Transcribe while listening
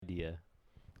idea.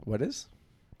 What is?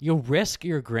 You'll risk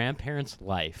your grandparents'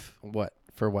 life What?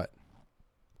 For what?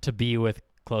 to be with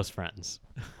close friends.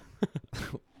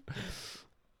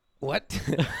 What?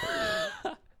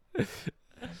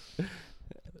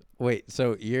 Wait,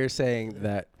 so you're saying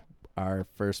that our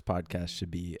first podcast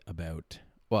should be about,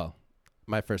 well,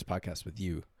 my first podcast with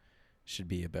you should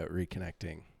be about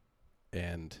reconnecting,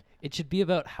 and It should be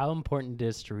about how important it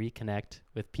is to reconnect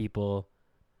with people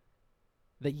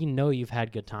that you know you've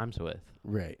had good times with.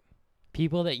 right,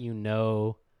 People that you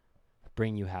know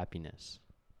bring you happiness.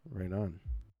 right on.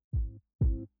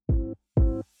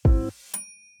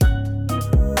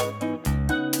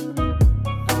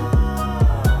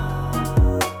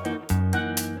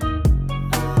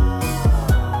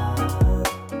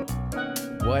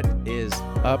 What is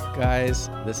up, guys?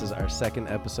 This is our second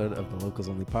episode of the Locals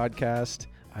Only podcast.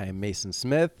 I am Mason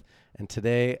Smith, and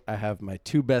today I have my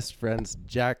two best friends,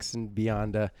 Jackson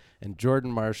Bionda and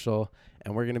Jordan Marshall,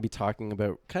 and we're going to be talking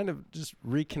about kind of just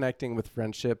reconnecting with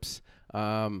friendships.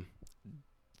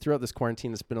 Throughout this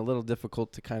quarantine, it's been a little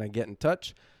difficult to kind of get in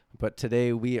touch, but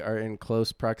today we are in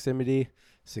close proximity,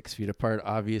 6 feet apart,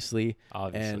 obviously.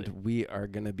 And we are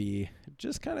going to be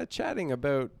just kind of chatting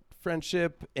about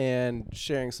friendship and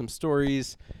sharing some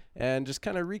stories and just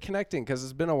kind of reconnecting because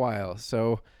it's been a while.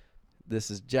 So this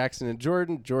is Jackson and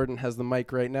Jordan. Jordan has the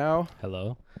mic right now.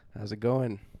 Hello. How's it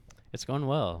going? It's going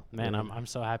well. Man, I'm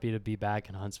so happy to be back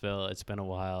in Huntsville. It's been a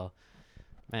while.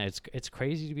 Man, it's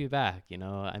crazy to be back, you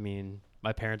know? I mean,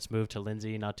 my parents moved to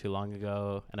Lindsay not too long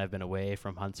ago, and I've been away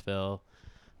from Huntsville,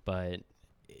 but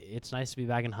it's nice to be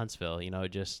back in Huntsville. You know,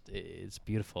 it's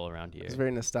beautiful around here. It's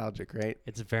very nostalgic, right?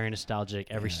 It's very nostalgic.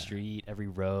 Every street, every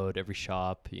road, every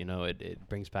shop, you know, it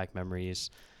brings back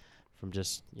memories from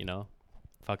just, you know,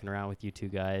 fucking around with you two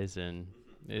guys, and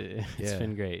it's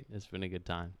been great. It's been a good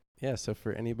time. Yeah, so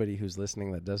for anybody who's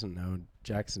listening that doesn't know,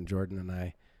 Jackson, Jordan, and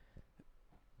I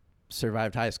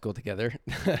survived high school together.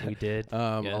 We did.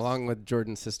 Yes. Along with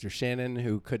Jordan's sister Shannon,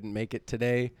 who couldn't make it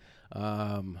today.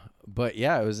 But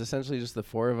yeah, it was essentially just the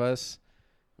four of us.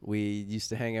 We used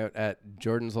to hang out at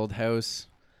Jordan's old house.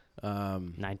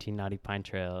 1990 Pine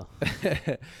Trail.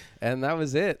 And that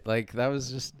was it. Like, that was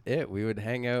just it. We would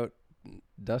hang out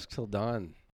dusk till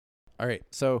dawn. All right,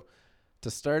 so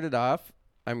to start it off,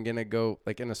 I'm going to go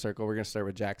like in a circle. We're going to start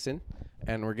with Jackson,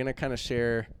 and we're going to kind of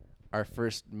share our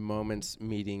first moments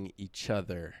meeting each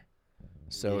other.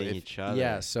 So each other.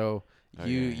 Yeah, so Okay.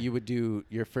 you would do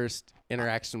your first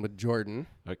interaction with Jordan.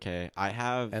 Okay,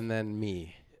 and then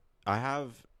me. I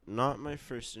have not my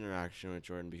first interaction with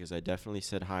Jordan because I definitely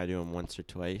said hi to him once or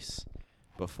twice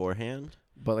beforehand.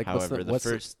 But like, however,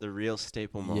 the real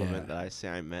staple moment that I say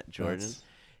I met Jordan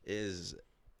is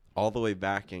all the way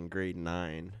back in grade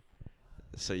 9.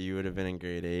 So you would have been in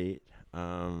grade 8.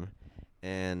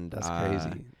 And that's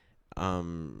crazy.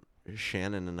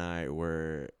 Shannon and I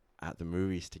were at the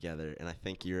movies together, and I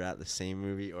think you were at the same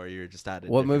movie, or you were just at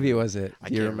what movie was it? I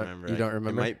can't remember. You don't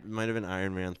remember? It might have been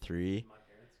Iron Man 3.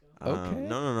 Okay.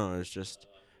 No. It was just,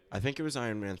 I think it was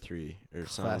Iron Man 3 or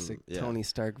something. Classic Tony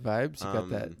Stark vibes. You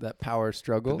got that power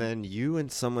struggle. But then you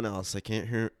and someone else, I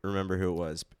can't remember who it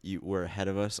was, but you were ahead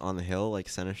of us on the hill, like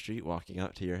Center Street, walking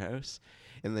up to your house,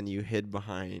 and then you hid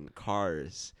behind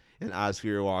cars. And as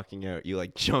we were walking out, you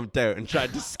like jumped out and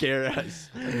tried to scare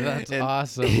us. That's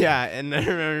awesome. Yeah, and I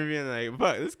remember being like,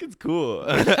 "Fuck, this kid's cool."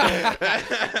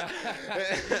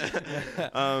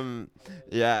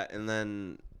 Yeah, and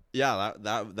then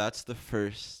that's the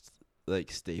first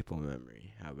like staple memory.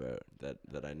 How about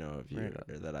that I know of you, right,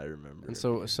 or that I remember. And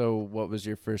so what was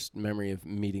your first memory of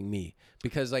meeting me?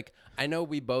 Because like I know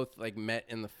we both like met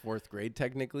in the 4th grade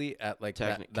technically at like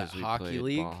that hockey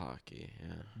league. Ball hockey,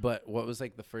 yeah. But what was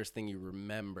like the first thing you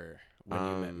remember when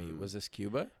you met me? Was this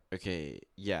Cuba? Okay,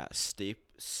 yeah,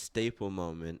 staple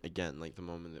moment, again, like the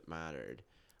moment that mattered,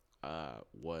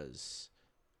 was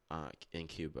in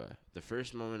Cuba. The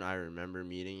first moment I remember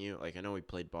meeting you, like I know we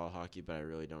played ball hockey, but I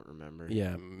really don't remember.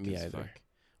 Yeah, me either. Fuck,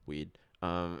 weed.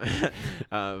 I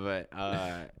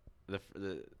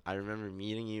remember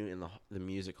meeting you in the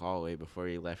music hallway before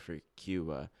you left for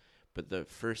Cuba. But the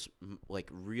first like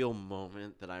real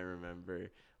moment that I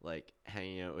remember like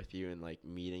hanging out with you and like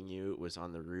meeting you was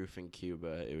on the roof in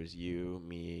Cuba. It was you,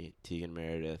 me, Tegan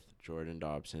Meredith, Jordan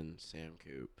Dobson, Sam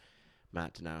Coop,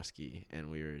 Matt Danowski,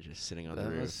 and we were just sitting on the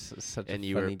roof. And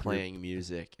you were playing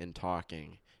music and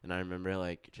talking. And I remember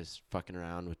like just fucking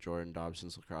around with Jordan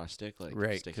Dobson's lacrosse stick, like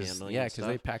stick handling. Yeah, because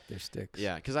they packed their sticks.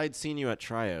 Yeah, because I'd seen you at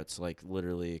tryouts like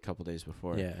literally a couple days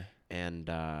before. Yeah. And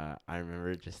I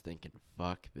remember just thinking,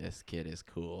 "Fuck, this kid is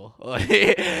cool." I'm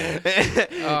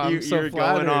so you were flattered.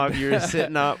 going off. You were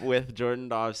sitting up with Jordan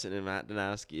Dobson and Matt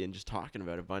Danowski and just talking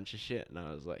about a bunch of shit. And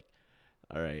I was like,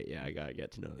 "All right, yeah, I gotta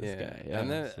get to know this guy." Yeah,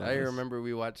 and then so I it was remember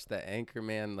we watched the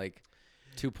Anchorman like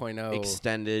 2.0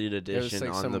 extended It was edition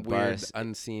like on some the weird bus.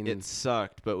 unseen. It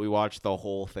sucked, but we watched the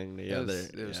whole thing together.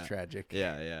 It was tragic.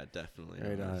 Yeah, definitely.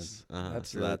 Right It on. was, That's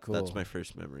so really That's cool. my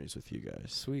first memories with you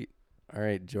guys. Sweet. All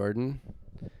right, Jordan,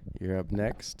 you're up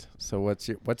next. So what's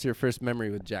your first memory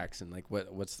with Jackson? Like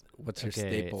what's your Okay.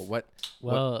 staple?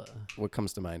 Well, What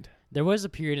comes to mind? there was a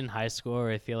period in high school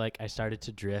where I feel like I started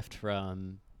to drift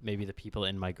from maybe the people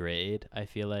in my grade, I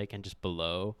feel like, and just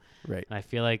below. Right. And I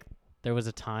feel like there was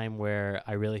a time where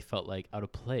I really felt like out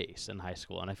of place in high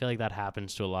school. And I feel like that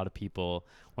happens to a lot of people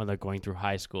when they're going through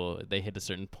high school. They hit a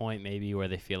certain point maybe where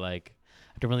they feel like,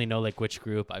 I don't really know like which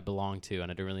group I belong to, and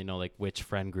I don't really know like which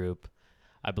friend group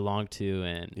I belong to.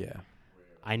 And Yeah.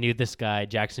 I knew this guy,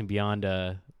 Jackson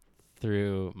Bionda,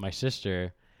 through my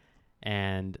sister,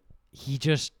 and he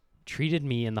just treated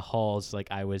me in the halls like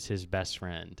I was his best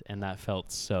friend, and that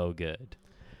felt so good.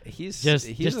 He's Just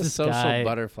a this social guy-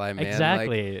 butterfly, man.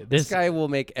 Exactly. Like, this guy will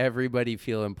make everybody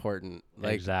feel important.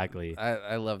 Like exactly.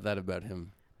 I love that about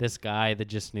him. This guy that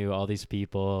just knew all these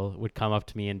people would come up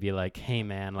to me and be like, "Hey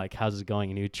man, like how's it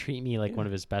going?" And he would treat me like one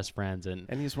of his best friends, and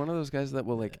And he's one of those guys that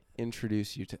will like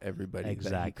introduce you to everybody that he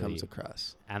Exactly. comes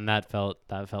across. that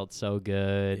felt so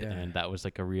good, Yeah. and that was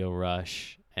like a real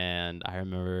rush. And I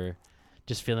remember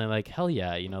just feeling like, hell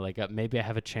yeah, like maybe I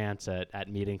have a chance at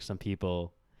meeting some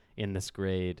people in this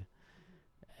grade.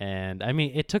 And I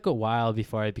mean, it took a while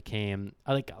before I became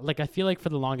like I feel like for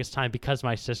the longest time, because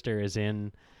my sister is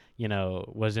in,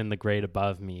 was in the grade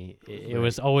above me. It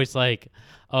was always like,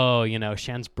 oh,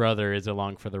 Shan's brother is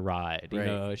along for the ride.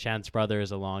 Right. Shan's brother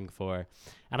is along for,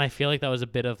 and I feel like that was a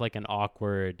bit of like an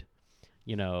awkward,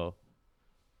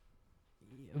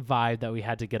 vibe that we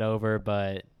had to get over,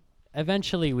 but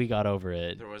eventually we got over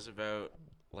it. There was about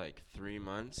like 3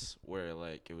 months where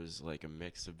like it was like a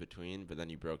mix of between, but then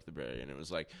you broke the barrier and it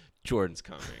was like, Jordan's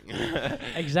coming.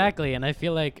 Exactly, and I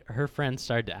feel like her friends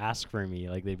started to ask for me.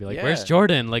 Like they'd be like, Yeah. "Where's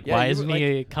Jordan? Like, Yeah, why you isn't were,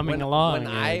 he coming along?"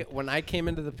 When I came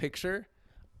into the picture,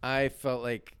 I felt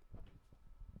like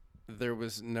there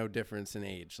was no difference in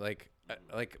age. Like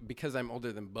because I'm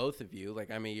older than both of you, like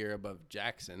I'm a year above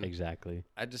Jackson. Exactly,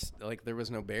 I just like there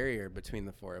was no barrier between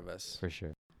the four of us. for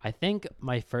sure. I think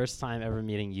my first time ever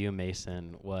meeting you,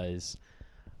 Mason, was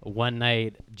one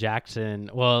night. Jackson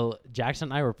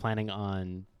and I were planning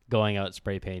on going out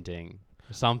spray painting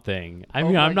something. I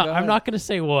mean, my I'm not God. going to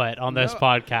say what on this No,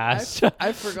 podcast.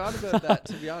 I forgot about that,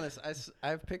 to be honest. I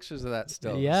have pictures of that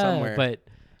still Yeah, somewhere. but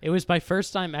it was my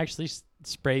first time actually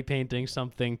spray painting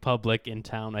something public in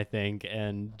town, I think,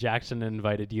 and Jackson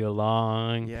invited you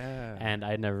along. yeah. And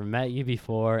I'd never met you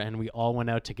before, and we all went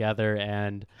out together,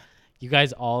 and you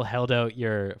guys all held out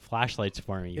your flashlights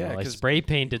for me. Yeah, Well, I 'cause- spray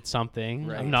painted something.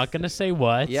 Right. I'm not going to say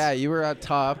what. Yeah, you were at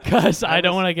top. Because I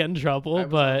don't was- want to get in I trouble, was on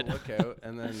but the lookout,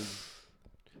 and then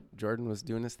Jordan was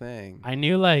doing his thing. I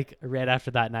knew, like, right after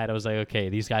that night, I was like, okay,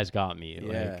 these guys got me.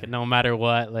 Yeah. Like, no matter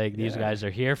what, like, these Yeah. guys are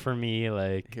here for me.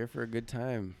 Like, Here for a good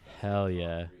time. hell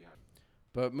yeah.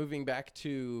 But moving back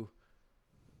to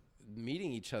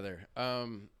meeting each other,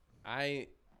 my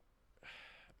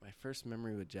first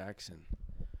memory with Jackson.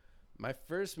 My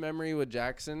first memory with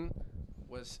Jackson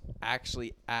was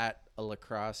actually at a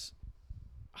lacrosse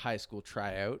high school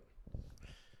tryout.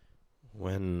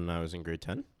 When I was in grade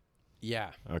 10?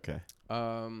 Yeah. Okay.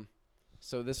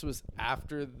 So this was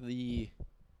after the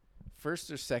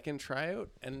first or second tryout,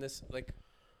 and this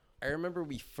I remember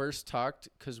we first talked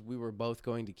because we were both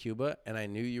going to Cuba, and I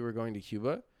knew you were going to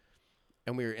Cuba,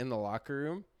 and we were in the locker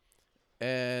room,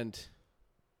 and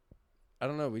I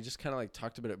don't know, we just kind of like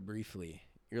talked about it briefly.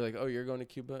 You're like, "Oh, you're going to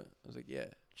Cuba?" I was like, "Yeah."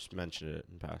 Just mentioned it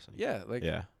in passing. Yeah, like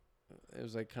Yeah. it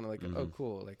was like kind of like, "Oh,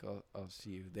 cool, like I'll see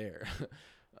you there."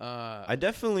 I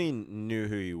definitely knew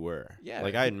who you were. Yeah.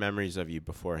 Like I had memories of you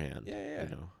beforehand. Yeah. You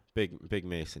know, big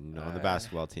Mason, on the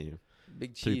basketball team.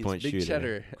 Big cheese, 3-point big shooter,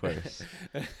 cheddar. of course.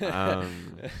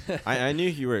 I knew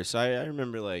who you were, so I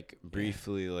remember like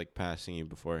briefly like passing you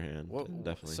beforehand.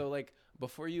 Definitely. So like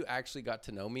before you actually got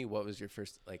to know me, what was your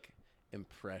first like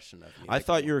impression of me? I Like,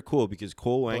 thought you were cool because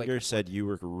Cole But, like, Wenger said you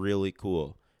were really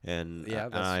cool, and Yeah,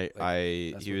 and that's,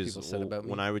 that's he what was people said about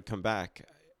when me. I would come back,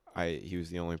 he was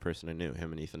the only person I knew,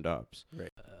 him and Ethan Dobbs.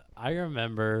 I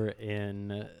remember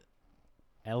in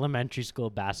elementary school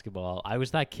basketball, I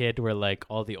was that kid where like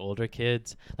all the older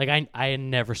kids, like I had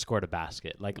never scored a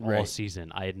basket, like all Right.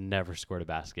 season. I had never scored a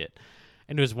basket.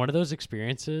 And it was one of those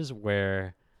experiences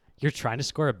where you're trying to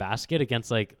score a basket against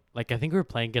like I think we were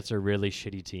playing against a really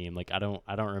shitty team. Like I don't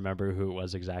remember who it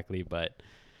was exactly, but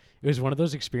it was one of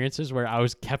those experiences where I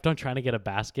was kept on trying to get a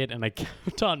basket and I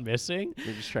kept on missing.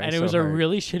 You're just trying And it so was hard. a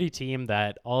really shitty team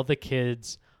that all the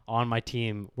kids on my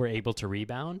team were able to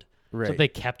rebound. Right. So they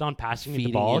kept on passing me the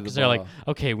Feeding ball you the because they're like, ball.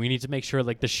 okay, we need to make sure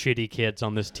like the shitty kids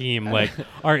on this team like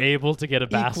are able to get a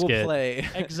basket. Equal play.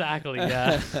 Exactly,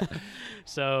 yeah.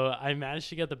 So I managed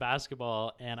to get the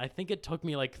basketball, and I think it took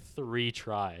me like 3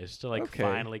 tries to like Okay.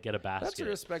 finally get a basket. That's a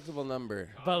respectable number.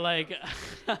 But like,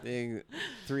 Being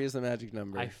 3 is the magic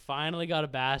number. I finally got a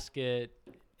basket.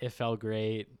 It felt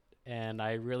great. And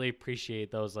I really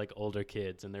appreciate those like older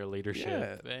kids and their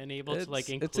leadership and able to like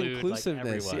it's include like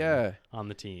inclusiveness, everyone yeah. on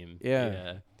the team.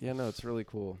 Yeah. Yeah, no, it's really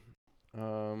cool.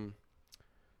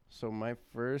 So my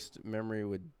first memory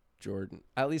with Jordan,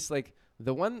 at least like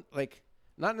the one, like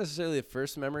not necessarily the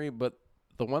first memory, but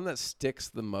the one that sticks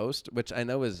the most, which I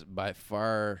know is by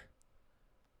far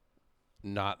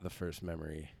not the first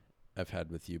memory I've had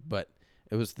with you, but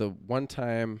it was the one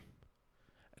time,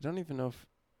 I don't even know if,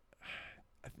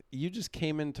 you just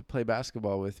came in to play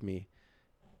basketball with me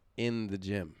in the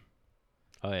gym.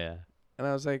 Oh yeah. And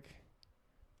I was like,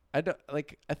 I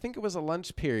think it was a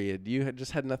lunch period. You had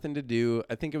just had nothing to do.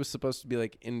 I think it was supposed to be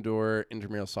like indoor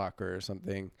intramural soccer or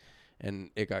something, and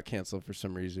it got canceled for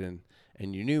some reason.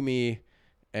 And you knew me,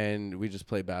 and we just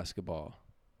played basketball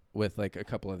with like a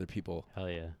couple other people. Hell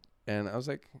yeah. And I was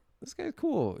like, this guy's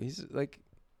cool. He's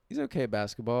okay at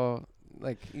basketball.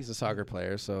 Like he's a soccer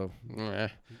player, so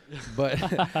but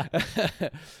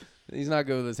he's not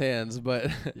good with his hands.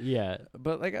 But Yeah.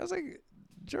 but like I was like,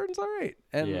 Jordan's all right,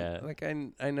 and Yeah. like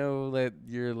I know that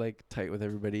you're like tight with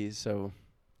everybody, so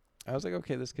I was like,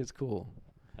 okay, this kid's cool.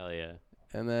 Hell yeah.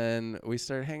 And then we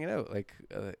started hanging out, like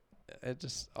it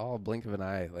just all blink of an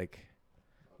eye. Like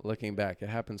looking back, it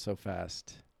happened so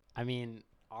fast. I mean,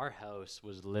 our house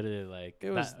was literally like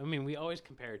It was- I mean, we always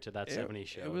compare it to that 70s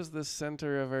show. It was the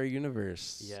center of our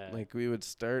universe. Yeah. Like we would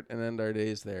start and end our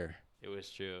days there. It was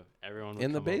true. Everyone would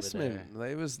In the come over basement. there.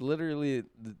 Like, it was literally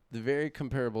the very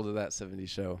comparable to that 70s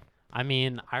show. I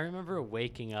mean, I remember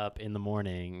waking up in the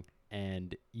morning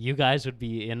and you guys would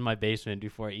be in my basement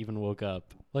before I even woke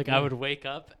up. Like I Yeah. would wake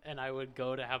up and I would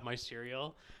go to have my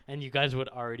cereal and you guys would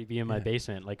already be in my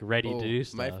basement, like ready to do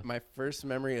stuff. My first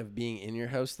memory of being in your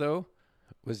house though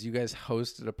was you guys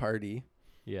hosted a party.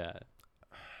 Yeah.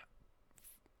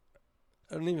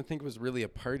 I don't even think it was really a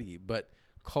party, but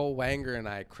Cole Wanger and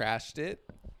I crashed it,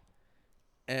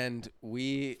 and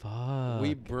we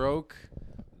broke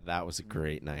That was a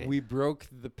great night. we broke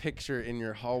the picture in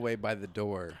your hallway by the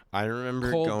door, I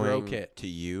remember Cole going broke it. to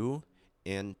you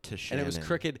and to Shannon. and it was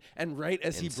crooked. And right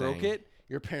as he and broke saying- it,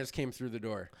 your parents came through the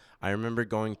door. I remember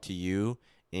going to you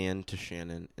and to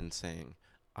Shannon and saying,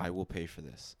 I will pay for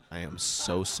this. I am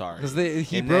so sorry. Because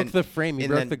he And broke then- the frame. He and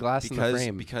broke then the glass in the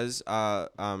frame. Because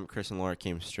Chris and Laura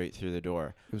came straight through the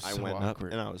door. It was I so went awkward.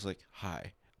 up and I was like,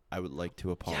 "Hi, I would like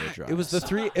to apologize." It was the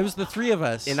three. It was the three of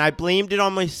us. and I blamed it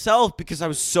on myself because I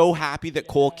was so happy that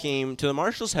Cole came to the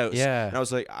Marshall's house. Yeah. And I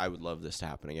was like, I would love this to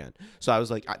happen again. So I was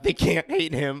like, they can't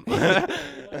hate him.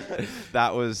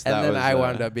 that was. and that then was, I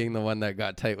wound up being the one that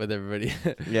got tight with everybody.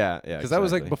 Yeah, Because that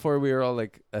was like before we were all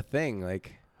like a thing.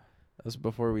 Like that was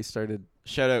before we started.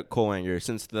 Shout out Cole Wanger,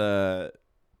 since the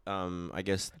I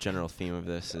guess general theme of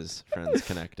this is friends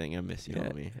connecting. I miss you, Yeah.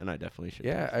 homie, and I definitely should.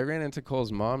 Yeah, I ran into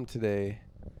Cole's mom today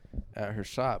at her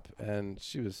shop, and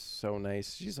she was so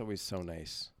nice. She's always so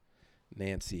nice.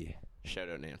 Nancy. Shout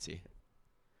out Nancy.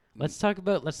 Let's talk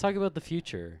about the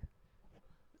future.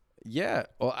 Yeah.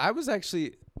 Well, I was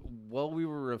actually, while we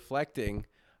were reflecting,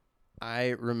 I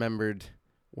remembered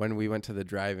when we went to the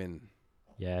drive-in.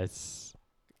 Yes.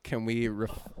 Can we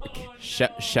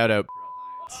Shout out.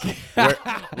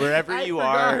 Wherever I you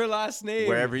forgot are, her last name.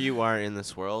 wherever you are in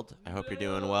this world, I hope you're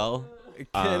doing well.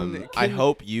 Can I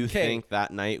hope you 'kay. think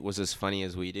that night was as funny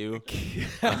as we do.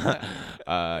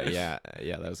 Yeah,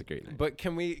 that was a great night. But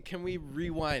can we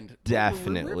rewind?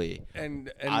 Definitely.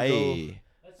 And go.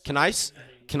 Can I?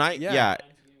 Yeah. Yeah.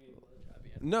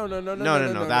 No. No,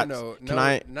 that's- can No,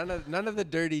 I- none of the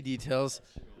dirty details.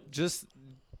 Just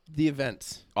the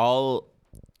events. I'll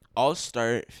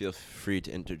start. Feel free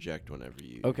to interject whenever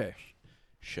you Okay.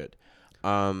 should.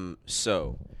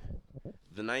 So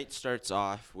the night starts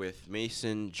off with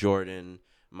Mason, Jordan,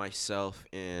 myself,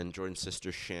 and Jordan's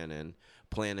sister Shannon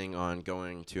planning on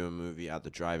going to a movie at the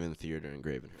drive-in theater in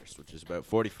Gravenhurst, which is about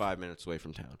 45 minutes away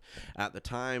from town. At the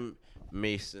time,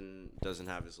 Mason doesn't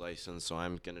have his license, so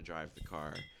I'm gonna drive the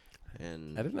car.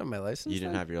 And I didn't have my license. you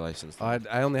didn't then? have your license. Oh,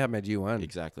 I only have my G1.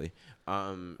 Exactly.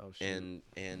 shoot.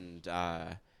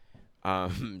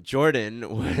 Jordan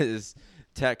was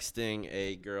texting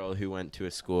a girl who went to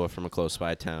a school from a close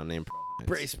by town named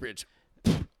Bracebridge.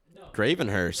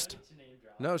 Gravenhurst.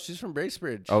 No, she's from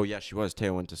Bracebridge. Oh yeah, she was.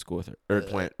 Teo went to school with her, or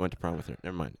went to prom with her.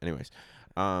 Never mind. Anyways,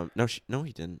 no,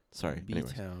 he didn't. Sorry.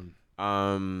 Anyways,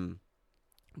 B-Town.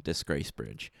 Disgrace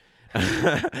Bridge.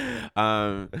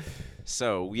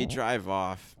 So we drive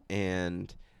off,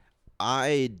 and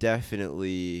I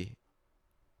definitely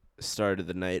started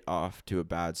the night off to a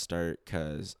bad start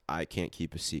because I can't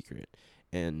keep a secret.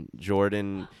 And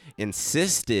Jordan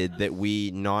insisted that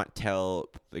we not tell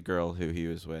the girl who he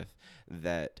was with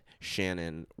that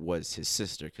Shannon was his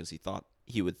sister because he thought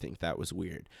he would think that was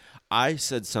weird. I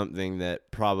said something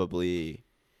that probably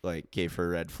gave her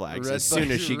red flags as soon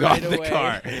as she got in the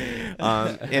car.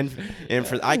 And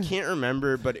for I can't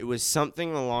remember, but it was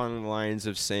something along the lines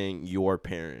of saying your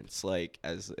parents,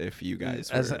 as if you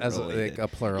guys were as related. a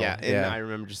plural. Yeah, and I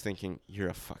remember just thinking you're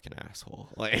a fucking asshole.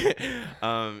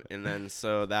 And then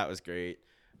so that was great.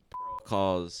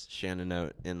 Calls Shannon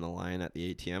out in the line at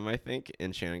the ATM, I think,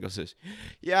 and Shannon goes,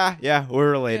 yeah, we're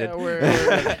related. Yeah, we're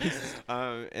related.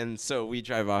 And so we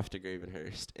drive off to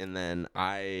Gravenhurst, and then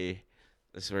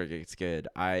this is where it gets good.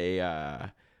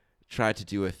 I tried to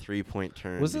do a 3-point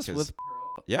turn. Was this with?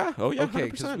 Yeah. Oh yeah. Okay,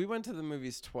 because 100%. we went to the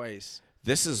movies twice.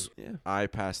 This is. Yeah. I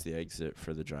passed the exit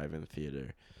for the drive-in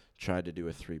theater. Tried to do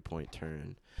a 3-point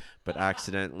turn, but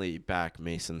accidentally backed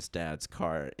Mason's dad's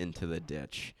car into the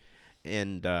ditch,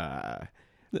 and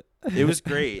it was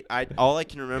great. All I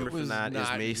can remember from that is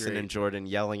Mason and Jordan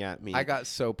yelling at me. I got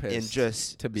so pissed and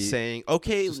just saying,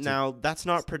 "Okay, now that's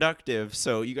not productive.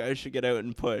 So you guys should get out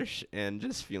and push." And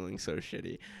just feeling so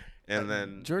shitty. And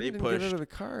then Jordan they didn't pushed. get out of the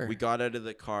car. We got out of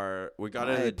the car. We got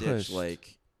out of the ditch.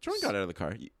 Jordan got out of the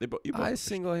car. You both I pushed.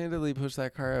 single-handedly pushed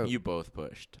that car out. You both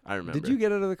pushed. I remember. Did you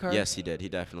get out of the car? Yes, he did. He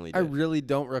definitely did. I really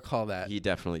don't recall that. He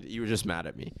definitely did. You were just mad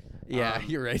at me. Yeah,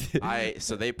 you're right.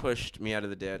 So they pushed me out of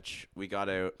the ditch. We got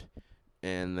out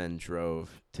and then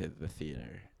drove to the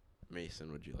theater.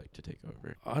 Mason, would you like to take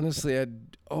over? Honestly,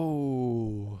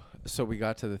 so we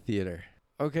got to the theater.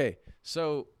 Okay,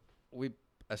 so we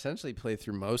essentially played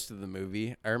through most of the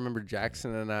movie. I remember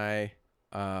Jackson and I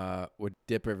would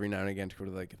dip every now and again to go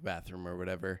to the bathroom or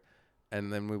whatever,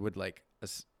 and then we would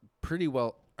pretty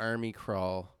well army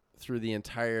crawl through the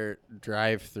entire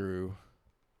drive-in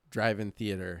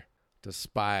theater to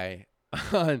spy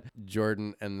on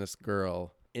Jordan and this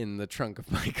girl in the trunk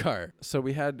of my car. So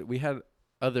we had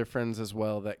other friends as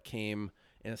well that came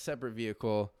in a separate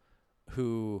vehicle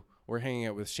who were hanging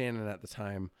out with Shannon at the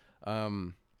time.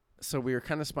 So we were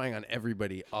kind of spying on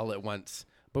everybody all at once.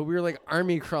 But we were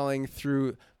army crawling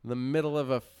through the middle of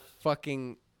a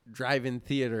fucking drive-in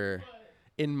theater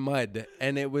in mud.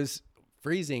 And it was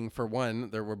freezing for one.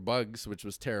 There were bugs, which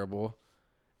was terrible.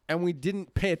 And we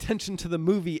didn't pay attention to the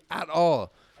movie at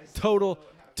all. Total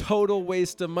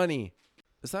waste of money.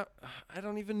 I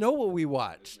don't even know what we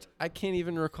watched. I can't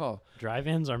even recall.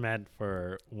 Drive-ins are meant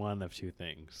for one of two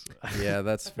things. Yeah,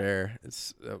 that's fair.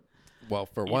 It's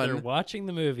for either one, watching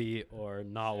the movie or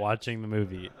not watching the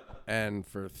movie. And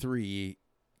for 3,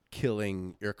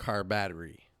 killing your car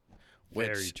battery.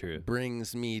 Very true.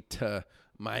 Brings me to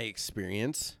my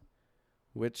experience,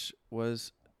 which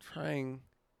was trying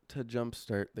to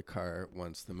jumpstart the car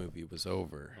once the movie was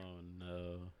over. Oh,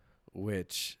 no.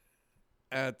 Which,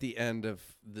 at the end of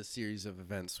the series of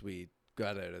events, we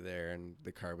got out of there and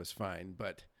the car was fine.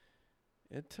 But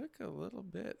it took a little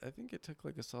bit. I think it took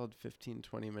a solid 15,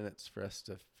 20 minutes for us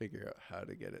to figure out how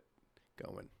to get it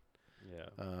going.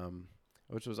 Yeah.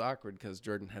 Which was awkward because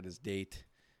Jordan had his date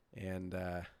and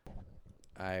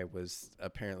I was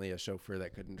apparently a chauffeur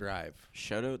that couldn't drive.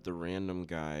 Shout out the random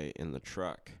guy in the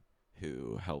truck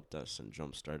who helped us and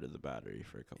jump-started the battery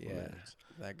for a couple of minutes.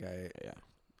 That guy,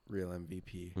 real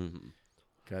MVP. Mm-hmm.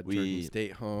 Got Jordan's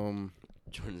date home.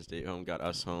 Jordan's date home, got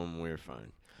us home. We were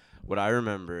fine. What I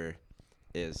remember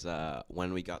is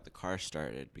when we got the car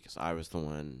started, because I was the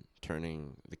one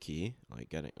turning the key,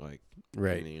 getting right.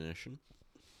 the ignition.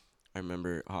 I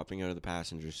remember hopping out of the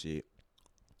passenger seat,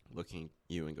 looking at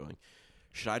you and going,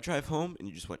 "Should I drive home?" And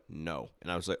you just went, "No."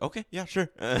 And I was like, "Okay, yeah, sure."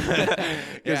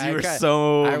 Because you were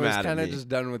so mad at me. I was kind of just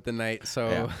done with the night,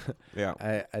 so yeah.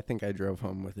 I think I drove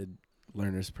home with a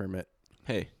learner's permit.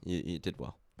 Hey, you did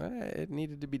well. It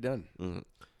needed to be done. Mm-hmm.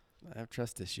 I have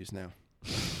trust issues now.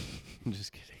 I'm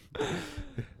just kidding.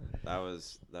 That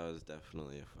was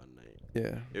definitely a fun night.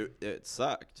 Yeah. It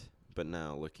sucked, but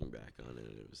now looking back on it,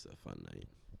 it was a fun night.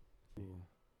 Cool.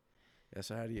 Yeah.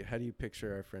 So how do you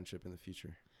picture our friendship in the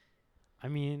future? I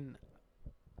mean,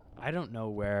 I don't know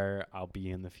where I'll be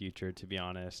in the future, to be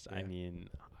honest. Yeah. I mean,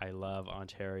 I love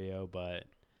Ontario, but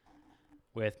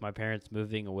with my parents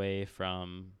moving away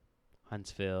from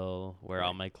Huntsville, where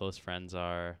all my close friends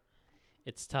are,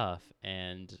 it's tough.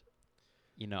 And,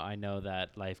 I know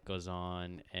that life goes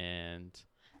on, and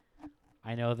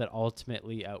I know that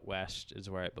ultimately out west is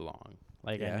where I belong.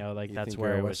 Like, I Yeah? know, like, You that's think you're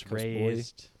where a I West was Coast boy?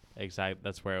 raised. Exactly.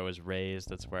 That's where I was raised.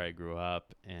 That's where I grew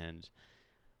up. And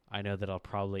I know that I'll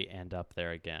probably end up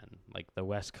there again. Like, the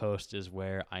West Coast is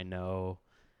where I know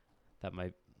that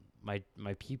my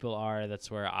people are. That's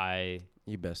where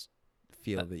You best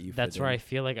feel that you that's fit where in. I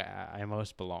feel like I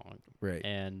most belong. Right.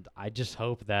 And I just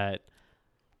hope that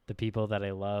the people that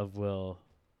I love will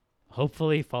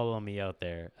hopefully follow me out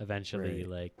there eventually. Right.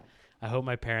 Like, I hope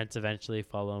my parents eventually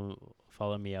follow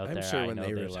me out I'm there. sure I when know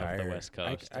they love the retire, West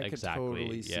Coast. I could Exactly.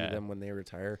 totally see Yeah. them when they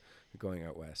retire going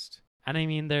out west. And I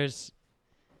mean, there's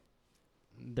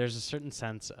a certain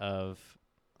sense of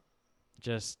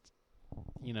just,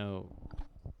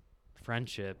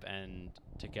 friendship and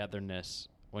togetherness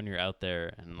when you're out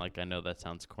there. And like, I know that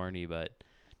sounds corny, but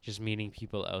just meeting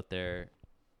people out there,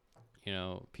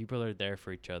 people are there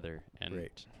for each other, and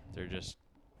Right. they're just,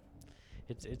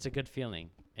 it's a good feeling.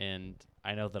 And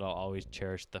I know that I'll always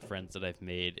cherish the friends that I've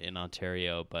made in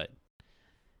Ontario, but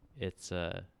it's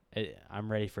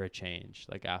I'm ready for a change.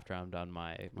 Like, after I'm done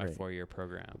my Right. 4-year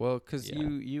program. Well, because Yeah.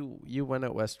 you went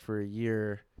out west for a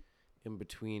year in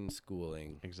between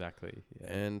schooling. Exactly.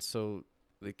 Yeah. And so,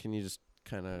 like, can you just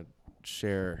kind of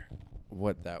share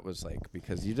what that was like?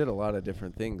 Because you did a lot of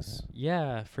different things.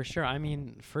 Yeah, for sure. I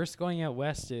mean, first going out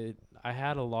west, I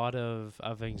had a lot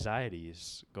of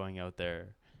anxieties going out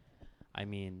there. I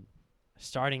mean,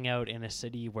 starting out in a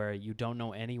city where you don't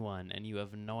know anyone and you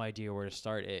have no idea where to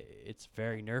start, it's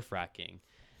very nerve-wracking.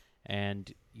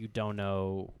 And you don't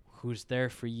know who's there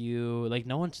for you. Like,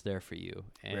 no one's there for you.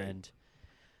 And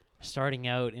starting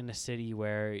out in a city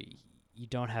where you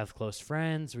don't have close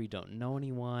friends or you don't know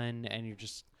anyone, and you're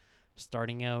just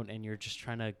starting out and you're just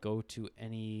trying to go to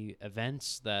any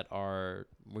events that are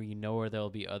where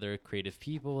there'll be other creative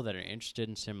people that are interested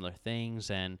in similar things,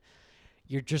 and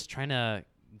you're just trying to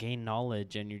gain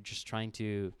knowledge and you're just trying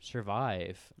to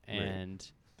survive. And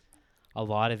a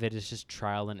lot of it is just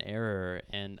trial and error.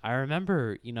 And I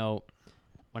remember,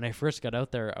 when I first got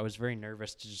out there, I was very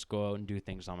nervous to just go out and do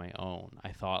things on my own.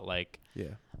 I thought, like,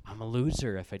 I'm a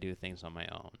loser if I do things on my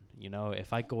own.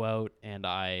 If I go out and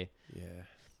I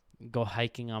go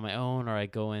hiking on my own, or I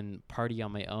go and party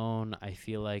on my own, I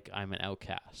feel like I'm an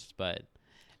outcast. But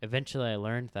eventually I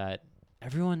learned that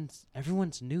everyone's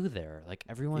new there. Like,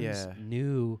 everyone's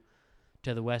new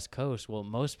to the West Coast. Well,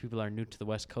 most people are new to the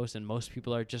West Coast, and most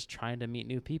people are just trying to meet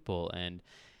new people. And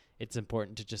it's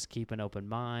important to just keep an open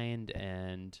mind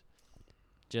and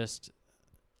just,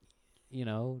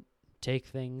 take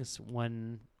things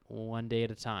one day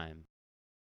at a time.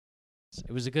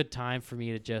 It was a good time for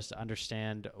me to just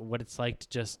understand what it's like to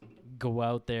just go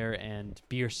out there and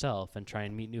be yourself and try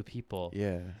and meet new people.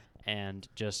 Yeah. And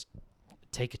just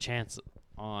take a chance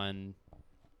on,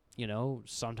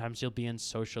 sometimes you'll be in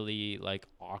socially, like,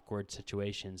 awkward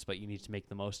situations, but you need to make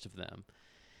the most of them.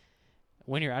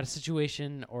 When you're at a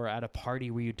situation or at a party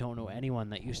where you don't know anyone,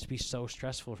 that used to be so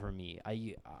stressful for me.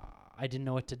 I didn't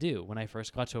know what to do. When I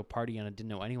first got to a party and I didn't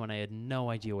know anyone, I had no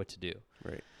idea what to do.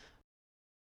 Right.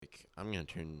 Like, I'm going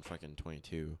to turn fucking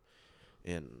 22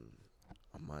 in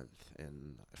a month.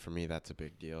 And for me, that's a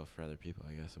big deal. For other people,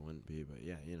 I guess it wouldn't be. But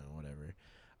yeah, whatever.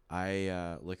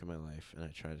 I look at my life and I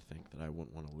try to think that I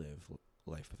wouldn't want to live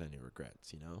life with any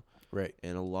regrets, Right.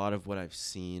 And a lot of what I've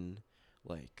seen,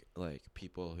 like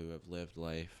people who have lived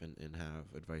life and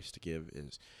have advice to give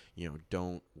is,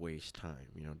 don't waste time,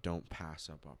 don't pass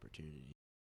up opportunities.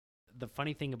 The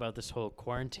funny thing about this whole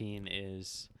quarantine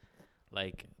is,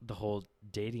 like, the whole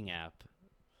dating app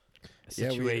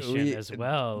situation as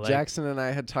well. Like, Jackson and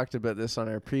I had talked about this on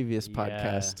our previous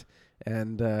podcast,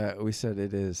 and we said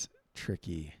it is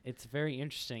tricky. It's very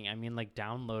interesting. I mean, like,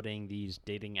 downloading these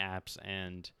dating apps,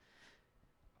 and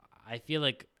I feel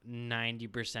like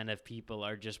 90% of people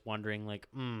are just wondering, like,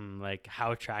 like,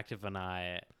 how attractive am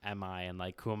I, and,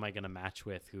 like, who am I going to match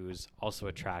with who's also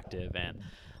attractive? And,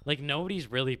 like,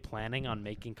 nobody's really planning on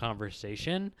making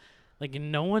conversation. Like,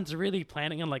 no one's really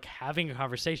planning on, like, having a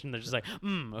conversation. They're just like,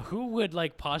 who would,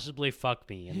 like, possibly fuck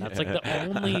me? And that's, like,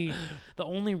 the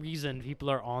only reason people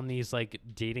are on these, like,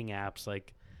 dating apps,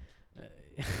 like,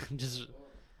 just...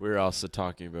 We're also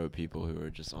talking about people who are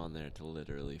just on there to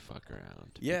literally fuck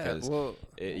around. Yeah, because well,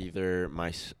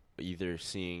 either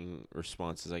seeing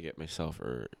responses I get myself,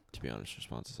 or, to be honest,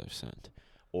 responses I've sent,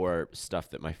 or stuff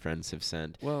that my friends have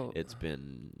sent. Well, it's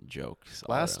been jokes.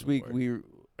 Last week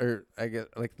I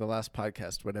get, like, the last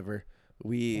podcast, whatever,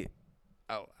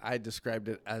 I described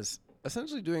it as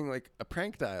essentially doing like a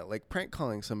prank dial, like prank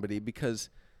calling somebody, because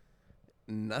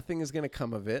nothing is going to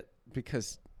come of it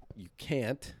because you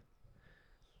can't.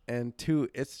 And two,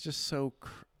 it's just so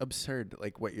absurd,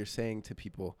 like what you're saying to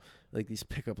people, like these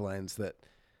pickup lines that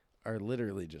are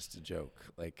literally just a joke.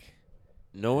 Like,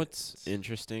 know what's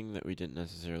interesting that we didn't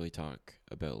necessarily talk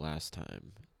about last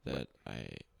time that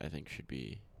I think should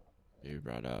be maybe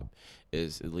brought up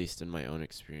is, at least in my own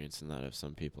experience and that of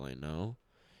some people I know,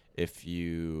 if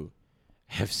you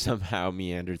have somehow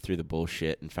meandered through the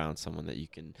bullshit and found someone that you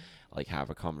can like have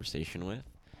a conversation with.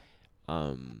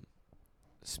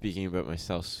 Speaking about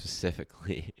myself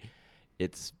specifically,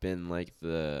 it's been like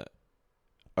a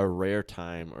rare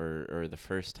time or the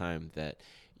first time that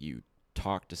you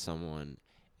talk to someone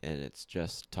and it's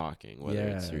just talking, whether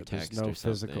it's through text there's no or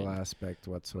something. physical aspect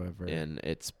whatsoever. And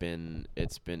it's been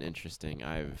interesting.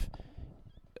 I've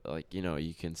like,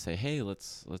 you can say, hey,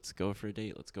 let's go for a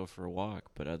date, let's go for a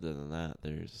walk, but other than that,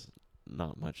 there's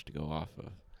not much to go off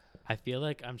of. I feel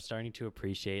like I'm starting to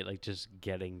appreciate like just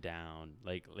getting down,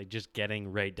 like just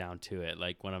getting right down to it.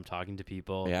 Like when I'm talking to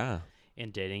people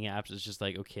in dating apps, it's just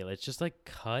like, okay, let's just like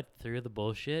cut through the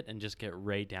bullshit and just get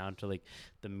right down to like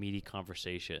the meaty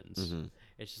conversations. Mm-hmm.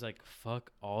 It's just like,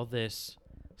 fuck all this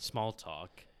small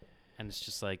talk. And it's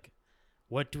just like,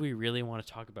 what do we really want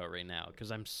to talk about right now?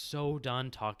 Because I'm so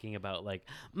done talking about like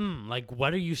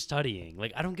what are you studying?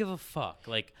 Like, I don't give a fuck.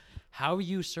 Like, how are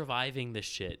you surviving this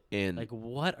shit? And like,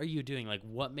 what are you doing? Like,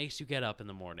 what makes you get up in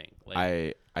the morning?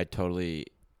 Like, I totally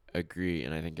agree,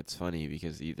 and I think it's funny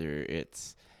because either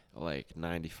it's like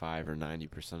 95 or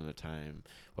 90% of the time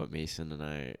what Mason and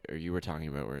I or you were talking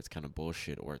about, where it's kind of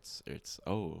bullshit, or it's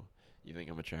oh, you think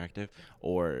I'm attractive,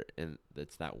 or and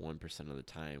it's that 1% of the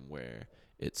time where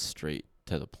it's straight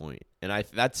to the point. And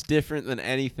that's different than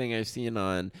anything I've seen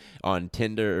on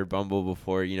Tinder or Bumble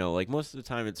before. Like most of the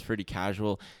time it's pretty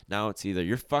casual. Now it's either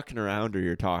you're fucking around or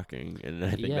you're talking, and I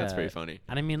think that's pretty funny.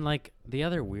 And I mean, like, the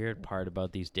other weird part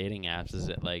about these dating apps is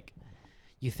that like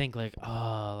you think like,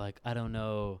 oh, like I don't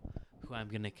know who I'm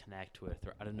gonna connect with,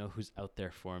 or I don't know who's out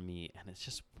there for me. And it's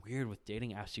just weird with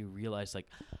dating apps. You realize like,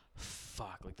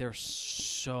 fuck, like there are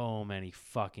so many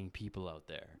fucking people out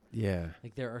there. Yeah,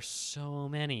 like there are so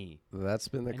many. That's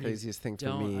been the craziest thing for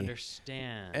me. Don't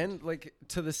understand. And like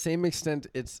to the same extent,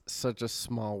 it's such a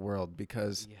small world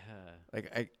because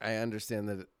like I understand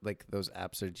that like those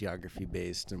apps are geography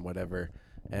based and whatever,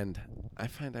 and I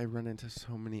find I run into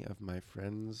so many of my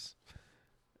friends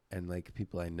and like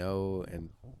people I know and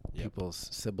people's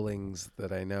siblings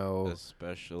that I know,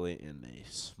 especially in a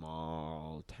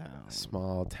small town.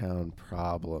 Small town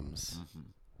problems. Mm-hmm.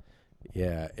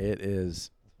 Yeah, it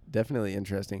is definitely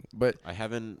interesting. But I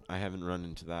haven't run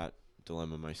into that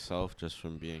dilemma myself, just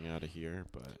from being out of here.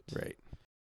 But right.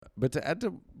 But to add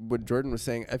to what Jordan was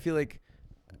saying, I feel like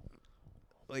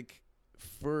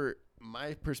for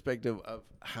my perspective of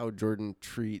how Jordan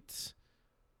treats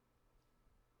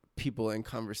people in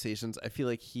conversations, I feel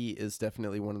like he is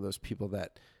definitely one of those people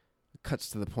that cuts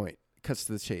to the point, cuts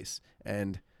to the chase,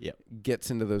 and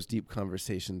gets into those deep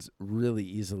conversations really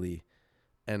easily,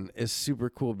 and is super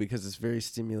cool because it's very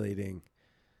stimulating,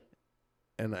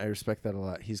 and I respect that a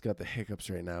lot. He's got the hiccups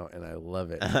right now, and I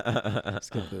love it. He's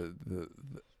got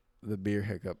the beer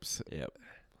hiccups. Yep.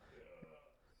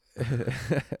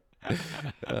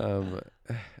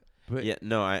 But yeah,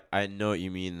 no, I know what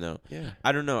you mean though. Yeah.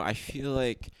 I don't know. I feel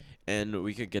like, and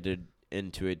we could get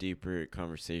into a deeper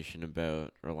conversation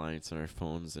about reliance on our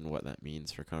phones and what that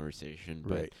means for conversation.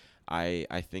 But right.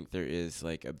 I think there is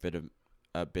like a bit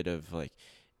of like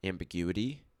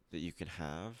ambiguity that you can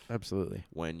have. Absolutely.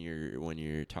 When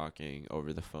you're talking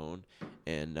over the phone,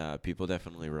 and people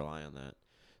definitely rely on that.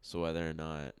 So whether or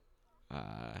not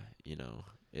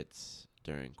it's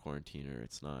during quarantine or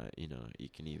it's not, you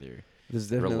can either there's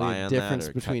definitely rely a on difference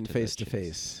that or between cut face to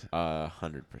face.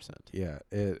 100%. Yeah,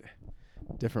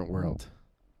 different world.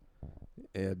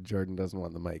 Yeah, Jordan doesn't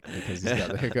want the mic because he's got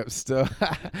the hiccups still.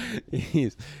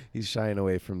 he's shying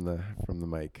away from the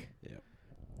mic.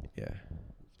 Yeah.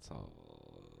 It's all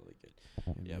really good.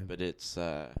 Yeah, but it's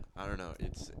I don't know.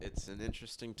 It's an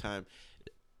interesting time.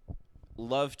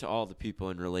 Love to all the people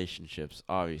in relationships,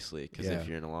 obviously, because if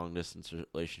you're in a long distance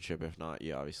relationship, if not,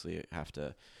 you obviously have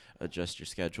to adjust your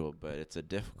schedule. But it's a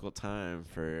difficult time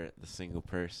for the single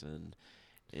person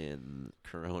in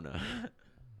Corona.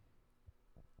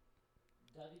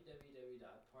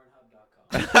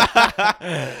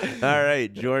 www.pornhub.com. All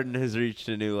right, Jordan has reached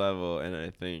a new level, and I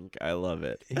think I love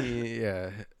it.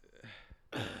 Yeah.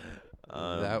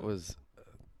 That was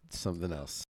something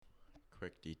else.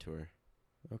 Quick detour.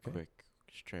 Okay. Quick,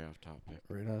 straight off topic.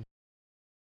 Right on.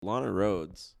 Lana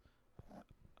Rhodes,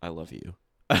 I love you.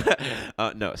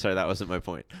 No, sorry, that wasn't my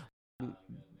point.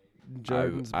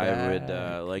 Jordan's I would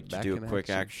back, like to back do a in quick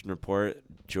action report.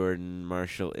 Jordan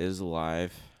Marshall is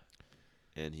alive,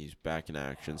 and he's back in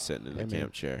action, sitting in the Hey, man.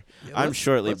 camp chair. Yeah, I'm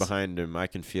shortly let's- behind him. I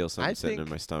can feel something I sitting in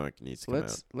think my stomach. Needs to come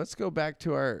out. Let's go back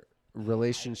to our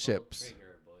relationships.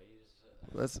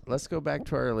 Let's go back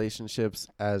to our relationships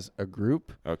as a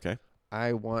group. Okay.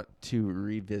 I want to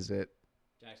revisit.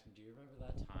 Jackson, do you remember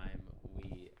that time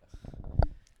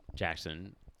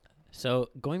Jackson, so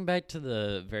going back to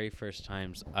the very first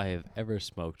times I have ever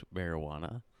smoked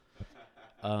marijuana,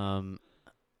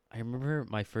 I remember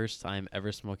my first time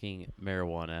ever smoking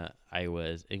marijuana. I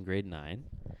was in grade 9,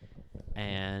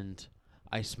 and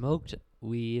I smoked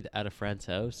weed at a friend's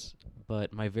house,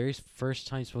 but my very first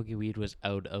time smoking weed was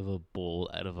out of a bowl,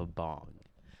 out of a bong.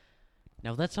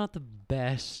 Now, that's not the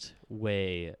best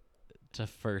way to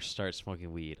first start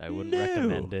smoking weed. I wouldn't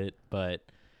recommend it, but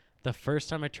the first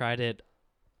time I tried it,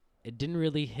 it didn't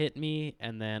really hit me,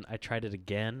 and then I tried it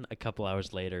again a couple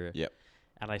hours later. Yep.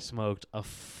 And I smoked a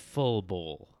full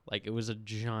bowl. Like, it was a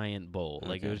giant bowl.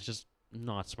 Like, it Okay. was just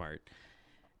not smart.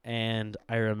 And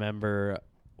I remember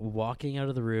walking out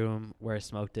of the room where I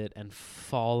smoked it and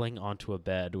falling onto a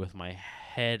bed with my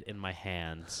head in my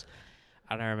hands.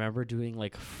 And I remember doing,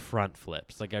 like, front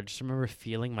flips. Like, I just remember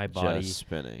feeling my body Just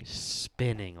spinning.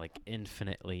 spinning, like,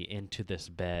 infinitely into this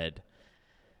bed.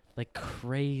 Like,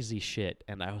 crazy shit.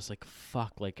 And I was like,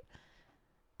 fuck, like,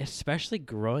 especially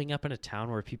growing up in a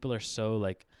town where people are so,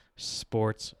 like,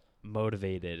 sports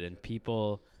motivated and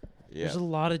people, Yeah. there's a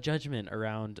lot of judgment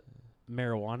around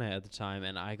marijuana at the time,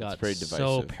 and I got very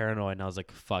so divisive. paranoid, and I was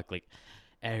like, fuck, like,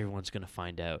 everyone's gonna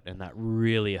find out. And that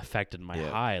really affected my Yeah.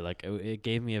 high. Like, it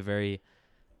gave me a very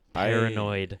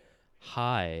paranoid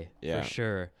high, Yeah. for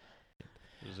sure.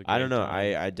 It was a I don't great know.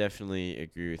 time. I definitely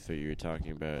agree with what you were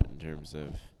talking about in terms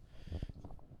of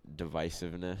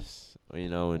divisiveness,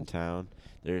 in town.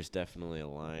 There's definitely a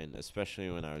line, especially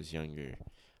when I was younger.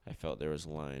 I felt there was a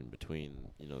line between,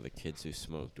 the kids who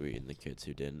smoked weed and the kids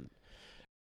who didn't.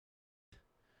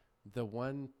 The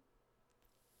one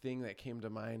thing that came to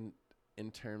mind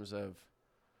in terms of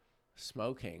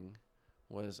smoking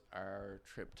was our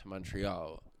trip to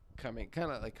Montreal, coming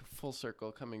kind of like full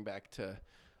circle, coming back to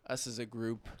us as a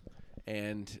group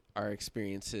and our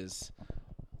experiences.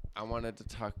 I wanted to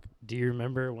talk. Do you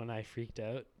remember when I freaked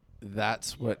out?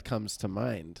 That's what comes to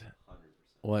mind. 100%.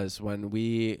 Was when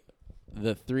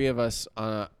the three of us,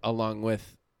 along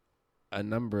with a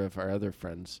number of our other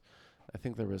friends, I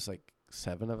think there was like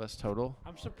 7 of us total.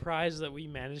 I'm surprised that we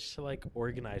managed to, like,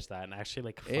 organize that and actually,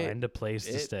 like, find a place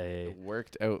to stay. It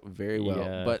worked out very well.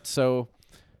 Yeah. But so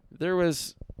there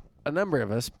was a number of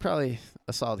us, probably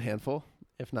a solid handful,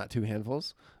 if not 2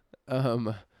 handfuls,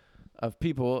 of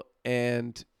people,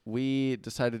 and we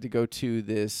decided to go to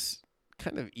this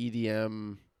kind of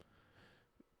EDM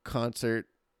concert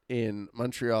in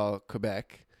Montreal,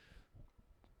 Quebec.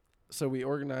 So we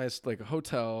organized like a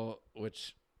hotel,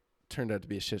 which turned out to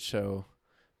be a shit show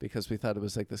because we thought it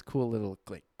was like this cool little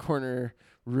like corner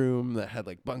room that had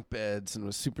like bunk beds and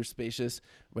was super spacious,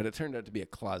 but it turned out to be a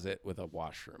closet with a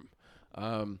washroom.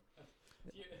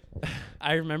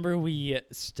 I remember we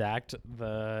stacked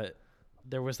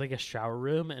there was like a shower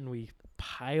room, and we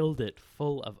piled it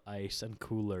full of ice and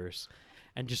coolers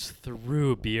and just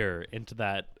threw beer into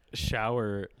that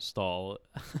shower stall.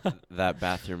 That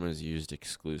bathroom was used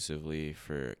exclusively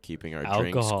for keeping our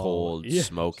drinks Alcohol. cold, Yes.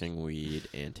 smoking weed,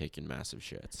 and taking massive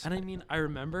shits. And I mean, I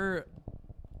remember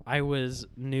I was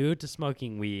new to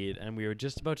smoking weed, and we were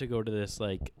just about to go to this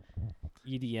like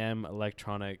EDM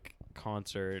electronic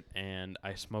concert, and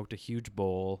I smoked a huge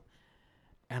bowl,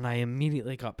 and I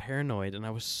immediately got paranoid, and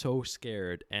I was so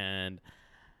scared, and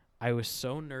I was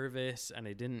so nervous, and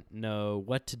I didn't know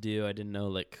what to do. I didn't know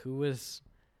like who was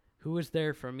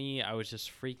there for me. I was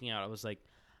just freaking out. I was like,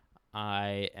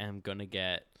 I am gonna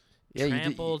get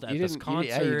trampled at this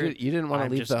concert. You didn't want to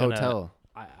I'm leave just the gonna- hotel.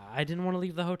 I didn't want to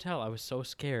leave the hotel. I was so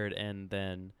scared. And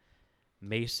then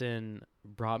Mason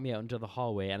brought me out into the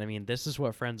hallway. And I mean, this is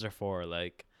what friends are for.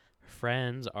 Like,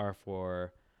 friends are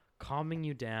for calming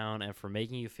you down and for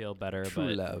making you feel better.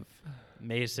 True but love.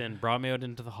 Mason brought me out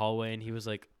into the hallway, and he was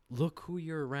like, look who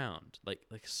you're around. Like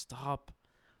stop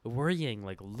worrying.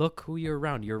 Like, look who you're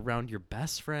around. You're around your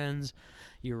best friends.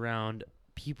 You're around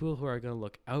people who are going to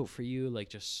look out for you. Like,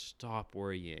 just stop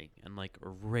worrying. And like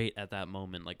right at that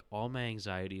moment, like all my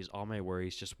anxieties, all my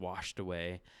worries just washed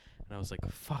away. And I was like,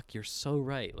 fuck, you're so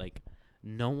right. Like,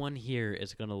 no one here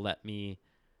is going to let me,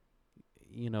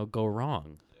 go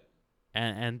wrong.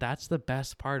 And that's the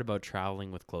best part about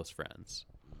traveling with close friends.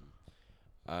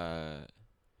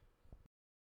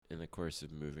 in the course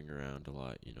of moving around a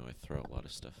lot, I throw a lot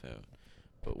of stuff out.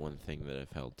 But one thing that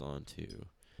I've held on to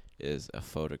is a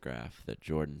photograph that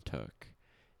Jordan took,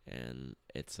 and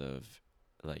it's of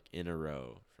like in a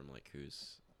row from like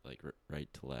who's like right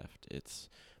to left. It's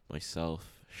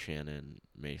myself, Shannon,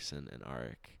 Mason, and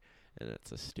Arik. And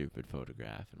it's a stupid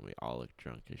photograph, and we all look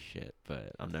drunk as shit.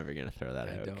 But I'm never gonna throw that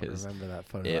out. I don't because remember that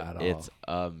photo at all. It's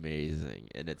amazing,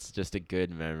 and it's just a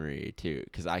good memory too.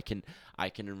 Because I can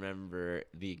remember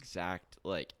the exact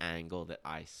like angle that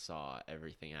I saw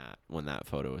everything at when that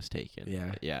photo was taken.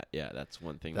 Yeah. That's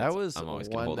one thing That was I'm always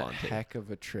gonna hold on to. heck of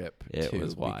a trip. It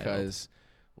was wild. Because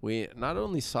we not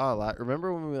only saw a lot.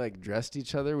 Remember when we like dressed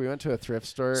each other? We went to a thrift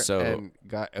store and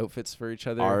got outfits for each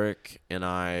other. Arik and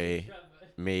I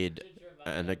made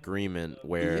an agreement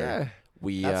where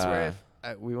we that's where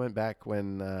we went back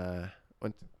when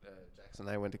Jackson and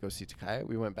I went to go see Takaya.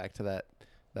 We went back to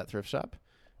that thrift shop,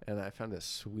 and I found a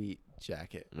sweet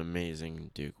jacket, an amazing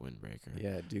Duke windbreaker.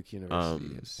 Yeah, Duke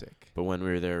University is sick. But when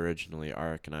we were there originally,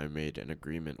 Arik and I made an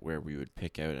agreement where we would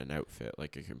pick out an outfit,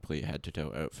 like a complete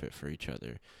head-to-toe outfit for each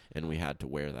other, and we had to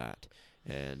wear that.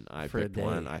 And I picked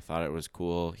one. I thought it was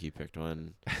cool. He picked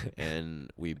one, and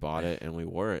we bought it, and we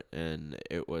wore it, and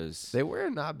it was. They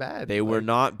were not bad. They were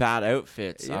not bad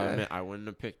outfits. Yeah. I wouldn't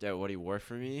have picked out what he wore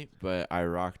for me, but I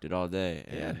rocked it all day,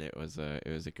 and it was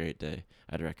a great day.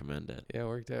 I'd recommend it. Yeah, it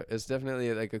worked out. It's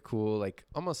definitely like a cool, like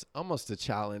almost a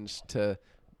challenge to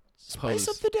spice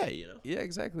up the day, Yeah,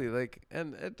 exactly. Like,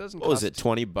 and it doesn't. What was it?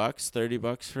 $20,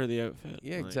 $30 for the outfit?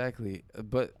 Yeah, exactly.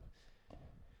 But.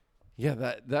 Yeah,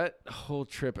 that whole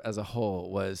trip as a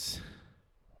whole was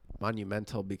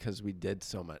monumental because we did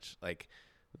so much. Like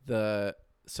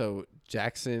so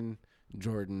Jackson,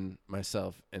 Jordan,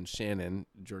 myself, and Shannon,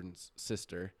 Jordan's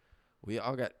sister, we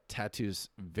all got tattoos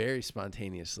very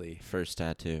spontaneously. First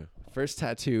tattoo,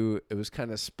 it was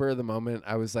kind of spur of the moment.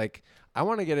 I was like, I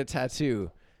want to get a tattoo.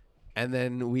 And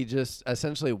then we just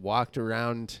essentially walked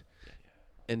around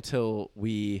until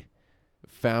we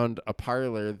found a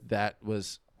parlor that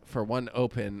was, for one,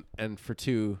 open, and for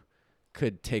two,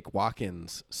 could take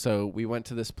walk-ins. So we went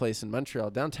to this place in Montreal,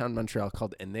 downtown Montreal,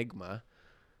 called Enigma.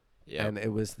 Yeah. And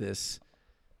it was this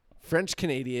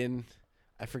French-Canadian,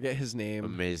 I forget his name.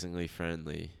 Amazingly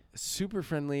friendly. Super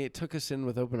friendly. It took us in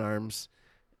with open arms.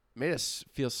 Made us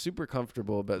feel super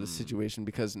comfortable about the situation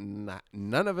because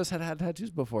none of us had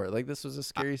tattoos before. Like, this was a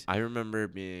scary... I remember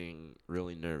being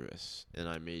really nervous, and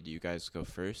I made you guys go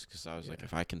first because I was like,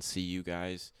 if I can see you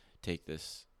guys take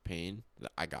this pain,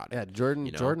 I got it. Yeah,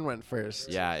 Jordan went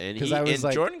first. Yeah, and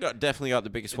like, Jordan definitely got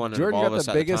the biggest one. Jordan got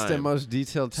the biggest and most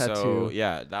detailed tattoo. So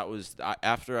yeah, that was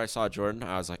after I saw Jordan,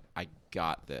 I was like, I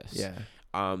got this. Yeah.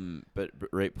 But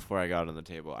right before I got on the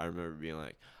table, I remember being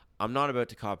like, I'm not about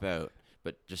to cop out,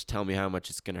 but just tell me how much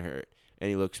it's gonna hurt.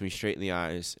 And he looks me straight in the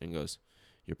eyes and goes,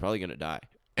 "You're probably gonna die."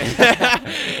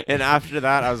 And after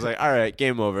that, I was like, all right,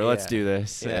 game over. Let's do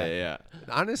this. Yeah.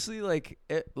 Honestly,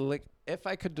 if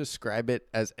I could describe it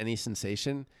as any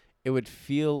sensation, it would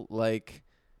feel like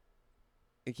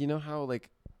you know how like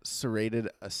serrated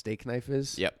a steak knife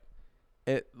is? Yep.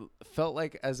 It felt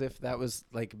like as if that was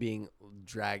like being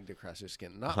dragged across your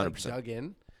skin. Not 100%. Like dug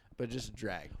in, but just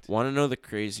dragged. Want to know the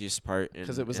craziest part?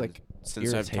 Because it was like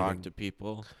since I've talked to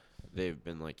people, they've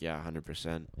been like, yeah,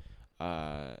 100%.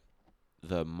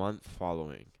 The month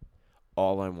following,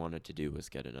 all I wanted to do was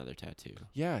get another tattoo.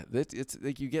 Yeah, it's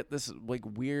like you get this like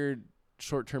weird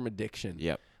short-term addiction.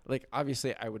 Yep. Like,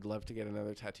 obviously, I would love to get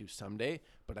another tattoo someday,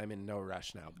 but I'm in no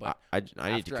rush now. But I need to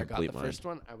complete after I got the mine. first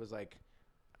one, I was like,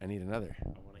 I need another. I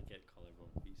want to get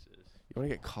collarbone pieces. You want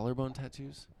to get collarbone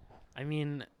tattoos? I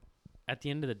mean, at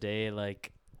the end of the day,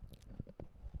 like,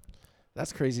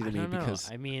 that's crazy to me don't know.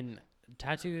 because I mean,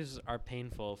 tattoos are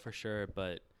painful for sure,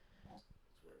 but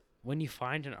when you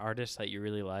find an artist that you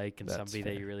really like and somebody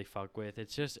that you really fuck with,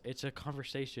 it's a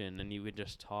conversation, and you can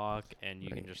just talk and you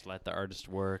can just let the artist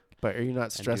work. But are you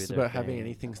not stressed about having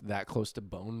anything that close to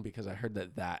bone? Because I heard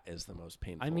that is the most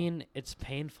painful. I mean, it's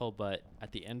painful, but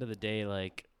at the end of the day,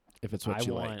 like, if it's what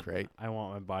you like, right? I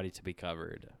want my body to be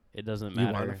covered. It doesn't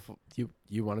matter.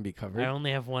 You want to be covered? I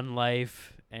only have one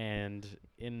life, and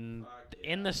in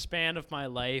the span of my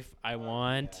life, I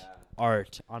want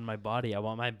art on my body. I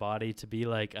want my body to be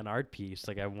like an art piece.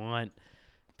 Like, I want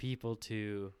people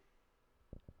to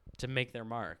make their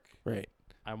mark. Right.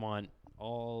 I want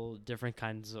all different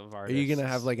kinds of artists. Are you gonna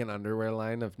have like an underwear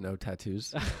line of no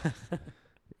tattoos?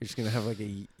 You're just gonna have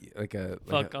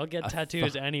I'll get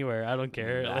tattoos anywhere. I don't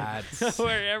care.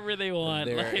 Wherever they want.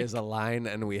 There is a line,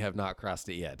 and we have not crossed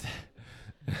it yet.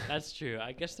 That's true.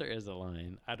 I guess there is a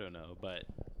line. I don't know, but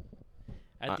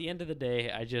at the end of the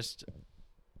day,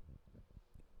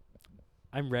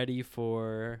 I'm ready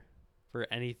for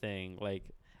anything. Like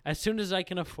as soon as I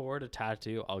can afford a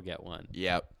tattoo, I'll get one.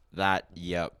 Yep.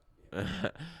 Yep.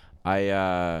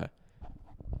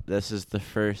 This is the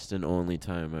first and only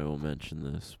time I will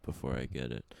mention this before I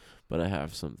get it. But I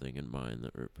have something in mind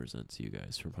that represents you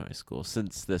guys from high school.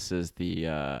 Since this is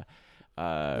the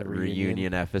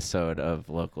reunion episode of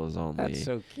Locals Only. That's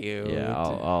so cute. Yeah,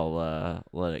 I'll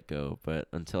let it go. But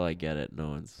until I get it,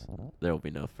 there will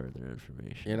be no further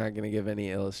information. You're not gonna give any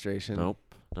illustration. Nope.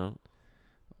 No.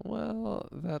 Well,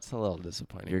 that's a little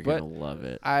disappointing. You're gonna love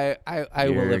it. I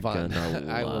will You're live on. gonna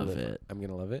I will love live on. it. I'm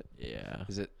gonna love it. Yeah.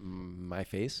 Is it my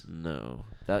face? No,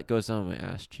 that goes on my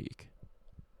ass cheek.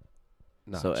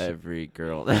 No. So every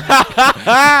girl.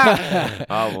 Oh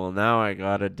well, now I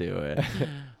gotta do it.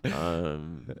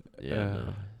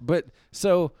 No. But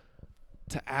so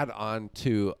to add on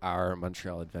to our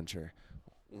Montreal adventure,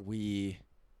 we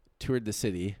toured the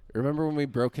city. Remember when we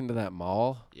broke into that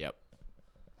mall? Yep.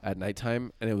 At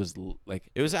nighttime, and it was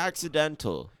It was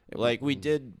accidental. We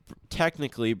did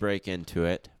technically break into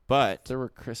it, but there were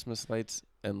Christmas lights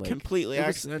and completely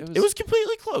accidental. It was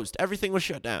completely closed. Everything was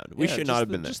shut down. We should not have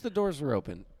been there. Just the doors were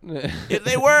open.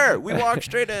 They were. We walked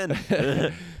straight in.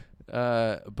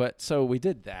 But so we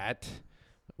did that.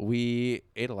 We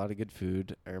ate a lot of good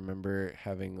food. I remember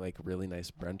having really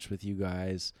nice brunch with you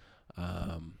guys.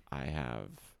 I have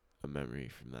a memory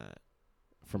from that.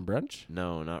 From brunch?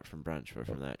 No, not from brunch, but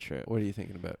from that trip. What are you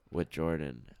thinking about? With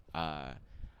Jordan. I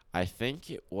think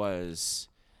it was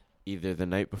either the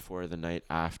night before or the night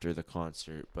after the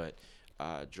concert, but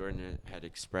Jordan had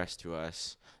expressed to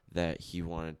us that he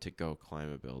wanted to go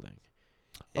climb a building.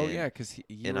 Oh, yeah, because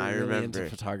you were I really remember into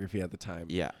photography at the time.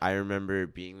 Yeah, I remember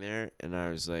being there, and I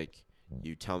was like,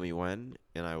 you tell me when,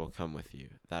 and I will come with you.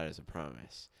 That is a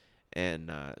promise. And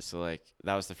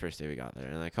that was the first day we got there.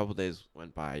 And a couple days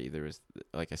went by. Either was,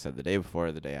 like I said, the day before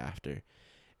or the day after.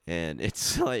 And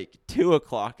it's 2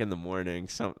 o'clock in the morning,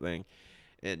 something.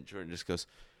 And Jordan just goes,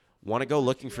 want to go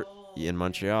looking for, in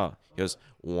Montreal. He goes,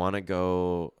 want to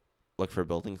go look for a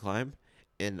building climb?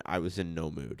 And I was in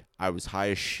no mood. I was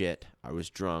high as shit. I was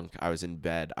drunk. I was in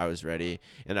bed. I was ready.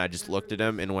 And I just looked at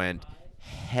him and went,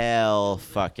 hell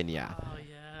fucking yeah. Oh, yeah.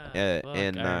 I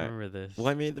remember this. Well,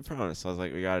 I made the promise. I was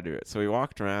like, we got to do it. So we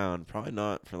walked around, probably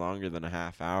not for longer than a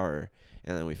half hour.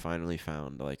 And then we finally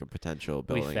found a potential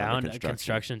building. We found a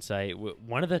construction site.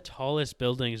 One of the tallest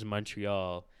buildings in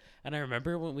Montreal. And I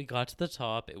remember when we got to the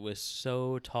top, it was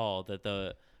so tall that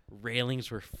the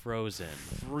railings were frozen.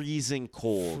 Freezing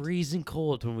cold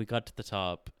when we got to the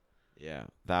top. Yeah,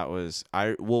 that was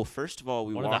first of all,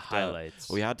 we one walked of the highlights.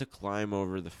 We had to climb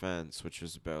over the fence, which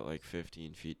was about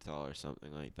 15 feet tall or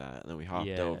something like that. And then we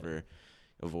hopped over,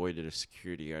 avoided a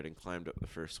security guard, and climbed up the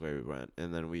first way we went.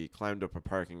 And then we climbed up a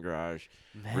parking garage,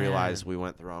 realized we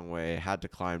went the wrong way, had to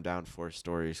climb down 4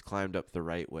 stories, climbed up the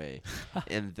right way.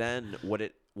 And then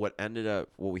what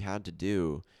we had to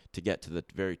do to get to the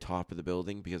very top of the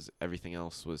building, because everything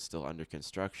else was still under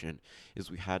construction, is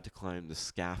we had to climb the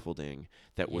scaffolding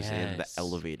that was in the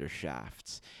elevator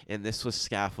shafts. And this was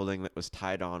scaffolding that was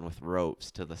tied on with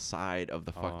ropes to the side of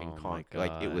the fucking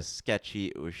concrete. It was sketchy,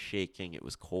 it was shaking, it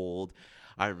was cold.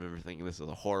 I remember thinking, this is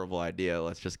a horrible idea,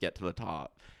 let's just get to the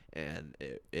top. And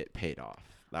it paid off.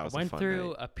 That was I went a fun through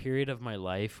night. a period of my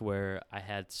life where I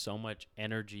had so much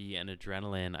energy and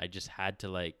adrenaline, I just had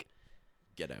to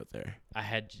get out there. I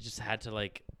had to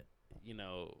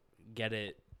get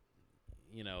it,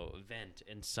 vent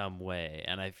in some way.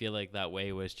 And I feel like that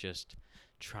way was just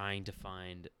trying to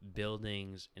find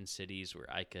buildings in cities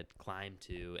where I could climb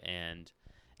to and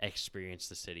experience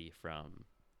the city from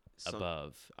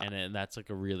above. And that's a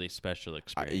really special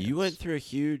experience. You went through a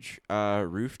huge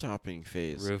roof-topping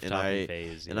phase.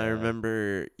 And I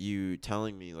remember you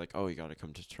telling me, oh, you got to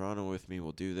come to Toronto with me.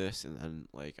 We'll do this. And then,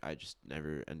 I just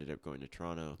never ended up going to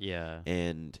Toronto. Yeah.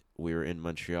 And we were in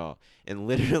Montreal. And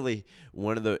literally,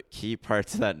 one of the key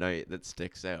parts of that night that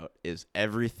sticks out is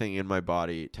everything in my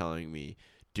body telling me,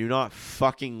 do not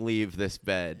fucking leave this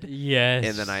bed. Yes.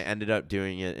 And then I ended up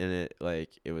doing it, and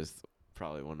it was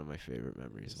probably one of my favorite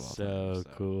memories of all time. So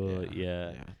cool.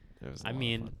 Yeah. It was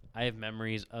I have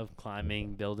memories of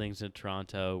climbing buildings in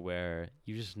Toronto where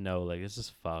you just know, this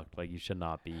is fucked. You should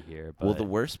not be here. But well, the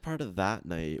worst part of that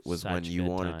night was when you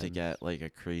wanted to times. get, a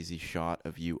crazy shot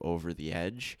of you over the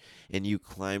edge and you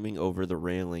climbing over the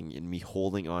railing and me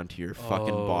holding onto your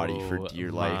fucking body for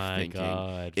dear life, thinking,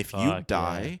 God, if you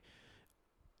die,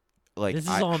 like, This is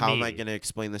all how am I me. going to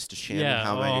explain this to Shannon? Yeah,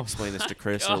 How am I going oh to explain this to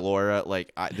Chris my or Laura?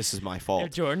 Like, this is my If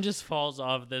fault. Jordan just falls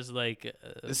off this like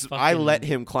I let fucking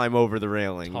him climb over the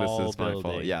railing. This tall is my fault.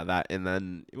 building. Yeah, that, and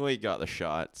then we got the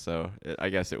shot, so I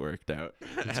guess it worked out.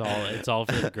 It's all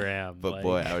for the gram. But like,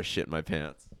 boy, I was shitting my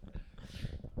pants.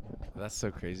 That's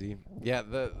so crazy. Yeah,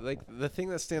 the thing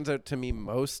that stands out to me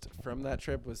most from that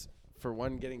trip was, for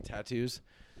one, getting tattoos.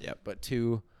 Yep. But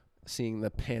two, seeing the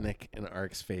panic in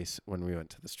Ark's face when we went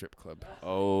to the strip club.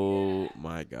 Oh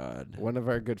my God. One of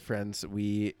our good friends,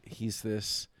 he's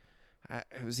this,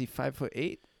 was he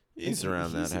 5'8"? He's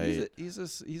around that height. He's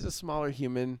a smaller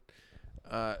human.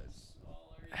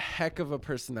 Heck of a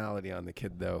personality on the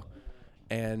kid though,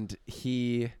 and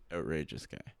he Outrageous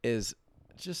guy. is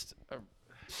just a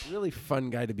really fun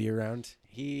guy to be around.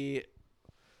 He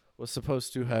was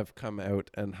supposed to have come out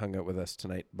and hung out with us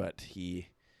tonight, but he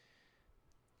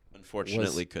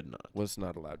Unfortunately, could not. was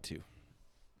not allowed to.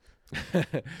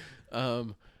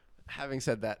 Having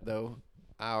said that, though,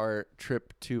 our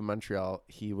trip to Montreal,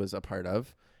 he was a part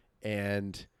of,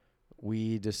 and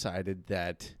we decided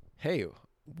that, hey,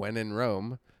 when in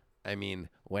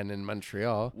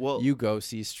Montreal, you go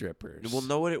see strippers. Well,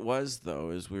 know what it was,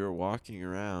 though, is we were walking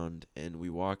around, and we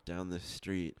walked down the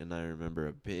street, and I remember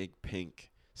a big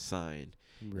pink sign,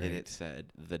 Right. and it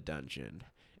said, The Dungeon.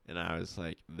 And I was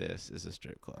like, this is a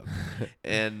strip club.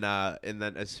 and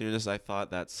then as soon as I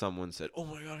thought that, someone said, oh,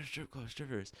 my God, a strip club,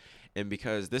 strippers. And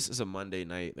because this is a Monday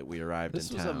night that we arrived in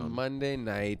town. This was a Monday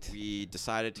night. We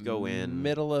decided to go in.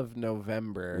 Middle of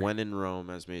November. When in Rome,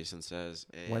 as Mason says.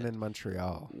 When in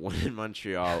Montreal. When in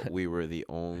Montreal, we were the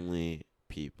only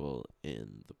people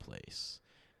in the place.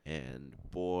 And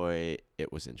boy,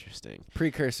 it was interesting.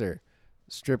 Precursor.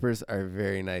 Strippers are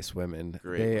very nice women.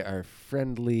 Great They women. are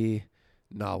friendly,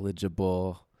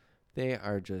 knowledgeable. They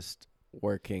are just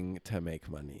working to make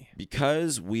money.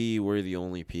 Because we were the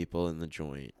only people in the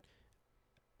joint,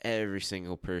 every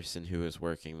single person who was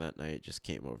working that night just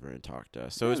came over and talked to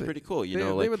us. So it was pretty cool.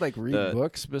 They would like read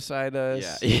books beside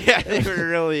us. Yeah, they were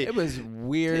really. It was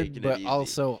weird, taking it but easy.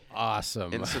 also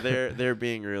awesome. And so they're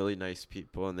being really nice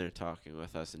people, and they're talking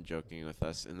with us and joking with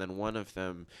us. And then one of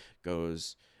them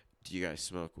goes, "Do you guys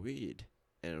smoke weed?"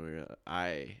 And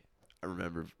I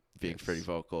remember being pretty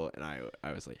vocal, and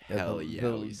I was like, "Hell yeah!"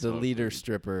 The leader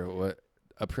stripper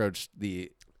approached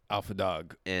the alpha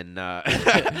dog, and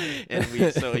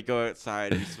we go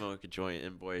outside, we smoke a joint,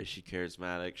 and boy, is she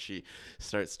charismatic. She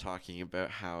starts talking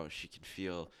about how she can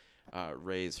feel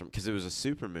rays from, because it was a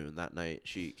supermoon that night.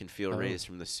 She can feel rays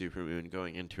from the supermoon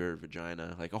going into her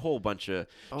vagina, like a whole bunch of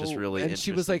just really. And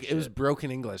she was like, shit. it was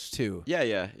broken English too.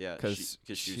 Yeah. Because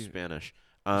she was Spanish.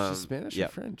 She's Spanish or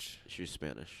French? She was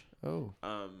Spanish. Oh.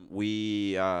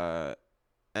 We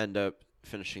end up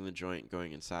finishing the joint,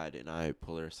 going inside, and I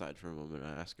pull her aside for a moment.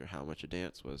 I ask her how much a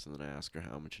dance was, and then I ask her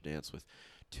how much a dance with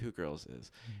two girls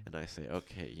is. And I say,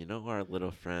 okay, you know our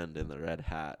little friend in the red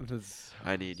hat?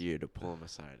 I need you to pull him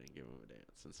aside and give him a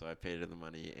dance. And so I paid her the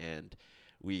money, and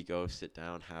we go sit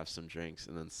down, have some drinks,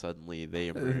 and then suddenly they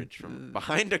emerge from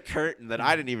behind a curtain that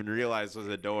I didn't even realize was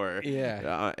a door.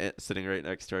 Yeah. Sitting right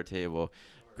next to our table.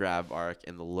 Grab Ark,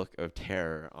 and the look of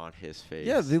terror on his face.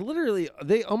 Yeah,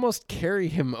 they almost carry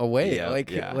him away. Yeah,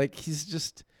 like he's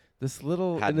just this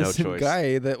little Had no innocent choice.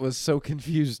 guy that was so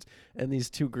confused, and these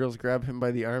two girls grab him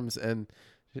by the arms and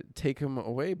take him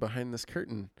away behind this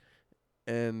curtain.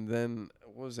 And then,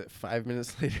 what was it, 5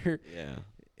 minutes later? Yeah.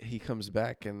 He comes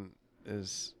back and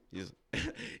is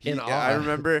In awe. I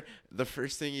remember the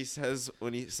first thing he says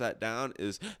when he sat down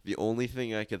is, the only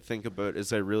thing I could think about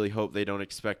is I really hope they don't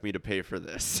expect me to pay for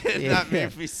this. And that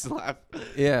made me slap.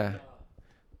 Yeah.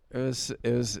 It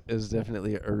was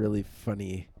definitely a really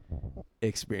funny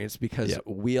experience because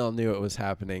we all knew it was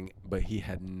happening, but he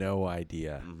had no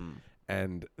idea. Mm-hmm.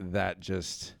 And that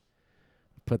just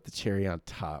put the cherry on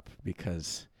top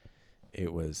because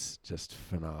it was just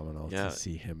phenomenal to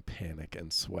see him panic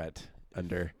and sweat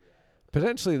under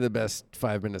potentially the best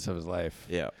 5 minutes of his life.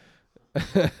 Yeah.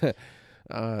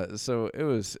 So it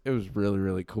was really,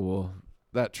 really cool.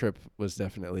 That trip was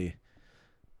definitely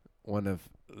one of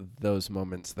those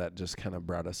moments that just kind of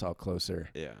brought us all closer.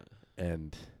 Yeah.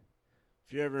 And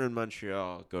if you're ever in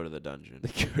Montreal, go to the dungeon.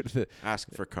 go Ask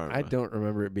for karma. I don't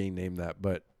remember it being named that,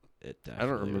 but It I don't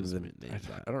definitely remember was the named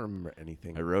that. I don't remember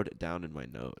anything. I wrote it down in my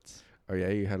notes. Oh yeah,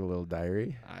 you had a little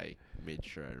diary. I made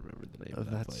sure I remembered the name Oh,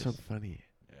 of that that's place. so funny.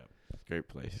 Yeah. Great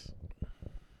place.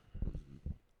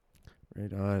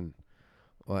 Right on.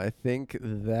 Well, I think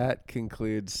that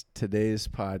concludes today's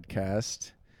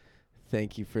podcast.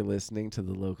 Thank you for listening to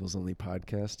the Locals Only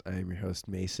podcast. I am your host,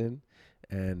 Mason,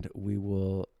 and we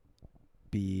will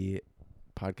be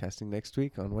podcasting next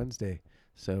week on Wednesday.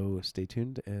 So stay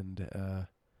tuned, and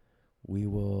we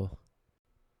will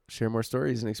share more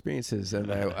stories and experiences,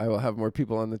 and I will have more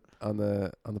people on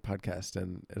the podcast,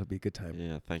 and it'll be a good time.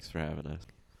 Yeah, thanks for having us.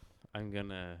 I'm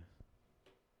gonna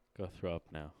go throw up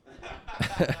now.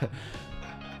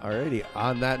 Alrighty.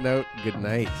 On that note, good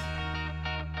night.